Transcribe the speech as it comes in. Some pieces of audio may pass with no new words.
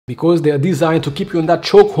because they are designed to keep you in that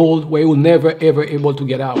chokehold where you'll never ever able to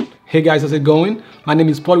get out. Hey guys, how's it going? My name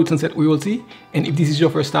is Paul with Sunset Realty, and if this is your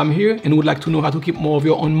first time here and would like to know how to keep more of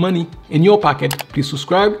your own money in your pocket, please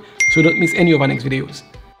subscribe so you don't miss any of our next videos.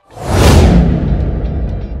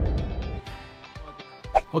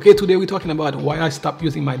 Okay, today we're talking about why I stopped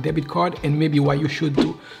using my debit card and maybe why you should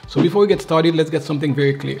too. So before we get started, let's get something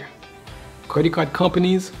very clear. Credit card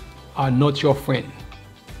companies are not your friend.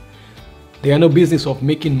 They are no business of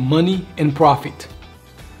making money and profit.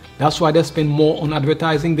 That's why they spend more on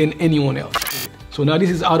advertising than anyone else. So now this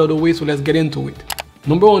is out of the way, so let's get into it.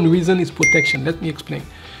 Number one reason is protection. Let me explain.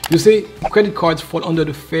 You say credit cards fall under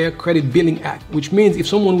the Fair Credit Billing Act, which means if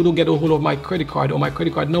someone would get a hold of my credit card or my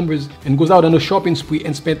credit card numbers and goes out on a shopping spree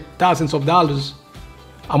and spend thousands of dollars,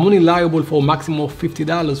 I'm only liable for a maximum of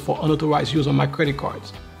 $50 for unauthorized use on my credit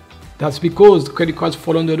cards. That's because credit cards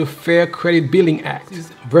fall under the Fair Credit Billing Act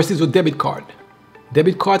versus a debit card.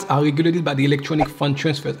 Debit cards are regulated by the Electronic Fund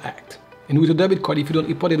Transfers Act. And with a debit card, if you don't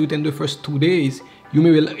report it within the first 2 days, you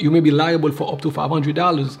may be liable for up to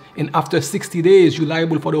 $500. And after 60 days, you're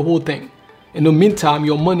liable for the whole thing. In the meantime,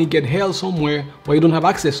 your money get held somewhere where you don't have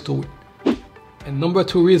access to it. And number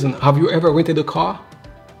two reason, have you ever rented a car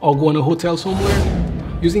or go in a hotel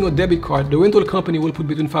somewhere? Using a debit card, the rental company will put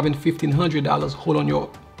between $500 and $1,500 hold on your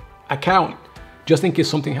account just in case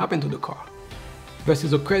something happened to the car,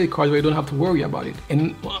 versus a credit card where you don't have to worry about it.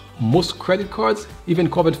 And most credit cards even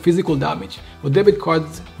covered physical damage, but debit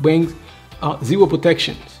cards bring zero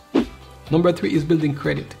protections. Number three is building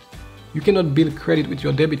credit. You cannot build credit with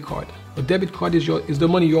your debit card. A debit card is the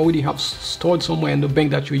money you already have stored somewhere in the bank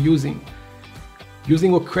that you're using.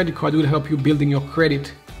 Using a credit card will help you building your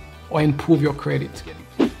credit or improve your credit.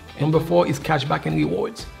 Number four is cashback and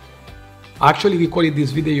rewards. I actually recorded this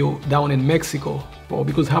video down in Mexico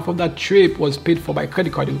because half of that trip was paid for by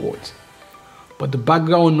credit card rewards. But the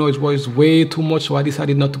background noise was way too much, so I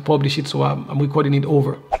decided not to publish it, so I'm recording it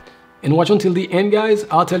over. And watch until the end, guys.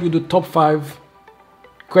 I'll tell you the top 5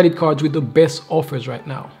 credit cards with the best offers right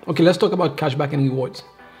now. Okay, let's talk about cashback and rewards.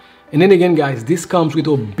 And then again, guys, this comes with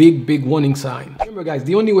a big warning sign. Remember, guys,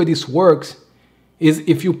 the only way this works is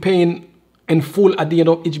if you're paying in full at the end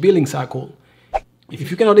of each billing cycle. If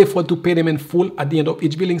you cannot afford to pay them in full at the end of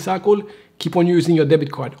each billing cycle, keep on using your debit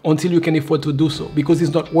card until you can afford to do so, because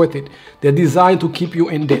it's not worth it. They're designed to keep you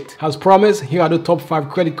in debt. As promised, here are the top 5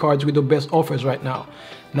 credit cards with the best offers right now.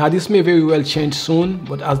 Now, this may very well change soon,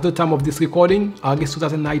 but as the time of this recording, August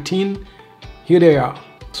 2019, here they are.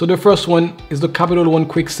 So the first one is the Capital One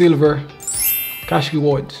Quicksilver Cash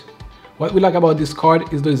Rewards. What we like about this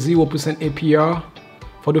card is the 0% APR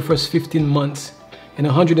for the first 15 months. And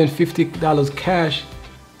 $150 cash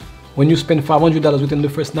when you spend $500 within the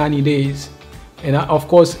first 90 days. And of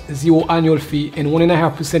course, 0 annual fee and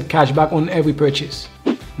 1.5% cash back on every purchase.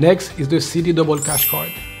 Next is the CD Double Cash card.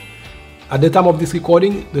 At the time of this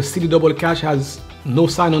recording, the CD Double Cash has no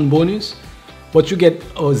sign-on bonus, but you get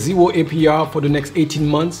a 0 APR for the next 18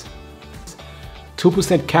 months,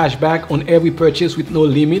 2% cash back on every purchase with no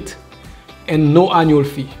limit, and no annual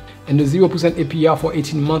fee. And the 0% APR for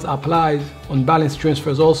 18 months applies on balance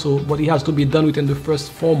transfers also, but it has to be done within the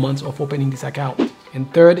first 4 months of opening this account.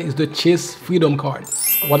 And third is the Chase Freedom card.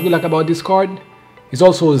 What we like about this card is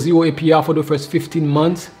also 0 APR for the first 15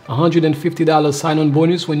 months, $150 sign-on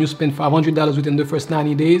bonus when you spend $500 within the first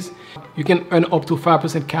 90 days. You can earn up to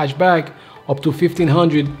 5% cash back, up to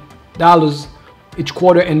 $1,500 each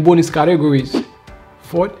quarter in bonus categories.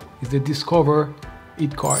 Fourth is the Discover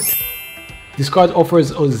It card. This card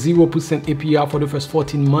offers a 0% APR for the first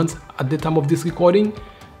 14 months at the time of this recording,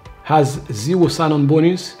 has 0 sign-on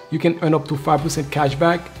bonus, you can earn up to 5% cash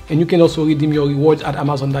back, and you can also redeem your rewards at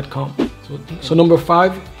Amazon.com. So number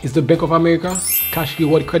 5 is the Bank of America Cash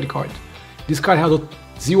Reward Credit Card. This card has a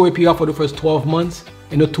 0 APR for the first 12 months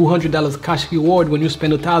and a $200 cash reward when you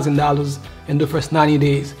spend $1,000 in the first 90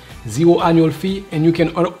 days. 0 annual fee, and you can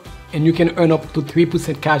earn up to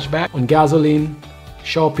 3% cash back on gasoline,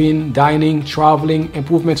 shopping, dining, traveling,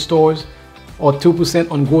 improvement stores, or 2%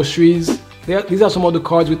 on groceries. These are some of the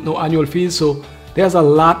cards with no annual fees, so there's a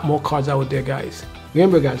lot more cards out there, guys.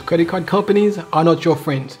 Remember, guys, credit card companies are not your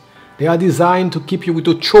friends. They are designed to keep you with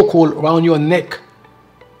a chokehold around your neck.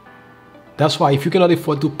 That's why if you cannot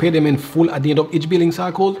afford to pay them in full at the end of each billing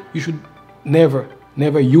cycle, you should never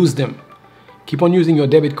use them. Keep on using your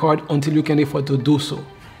debit card until you can afford to do so.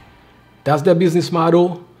 That's their business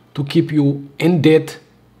model, to keep you in debt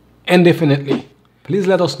indefinitely. Please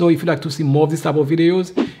let us know if you'd like to see more of this type of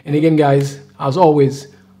videos. And again, guys, as always,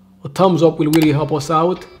 a thumbs up will really help us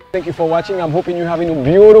out. Thank you for watching. I'm hoping you're having a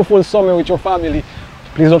beautiful summer with your family.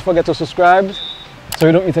 Please don't forget to subscribe so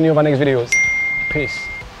you don't miss any of our next videos. Peace.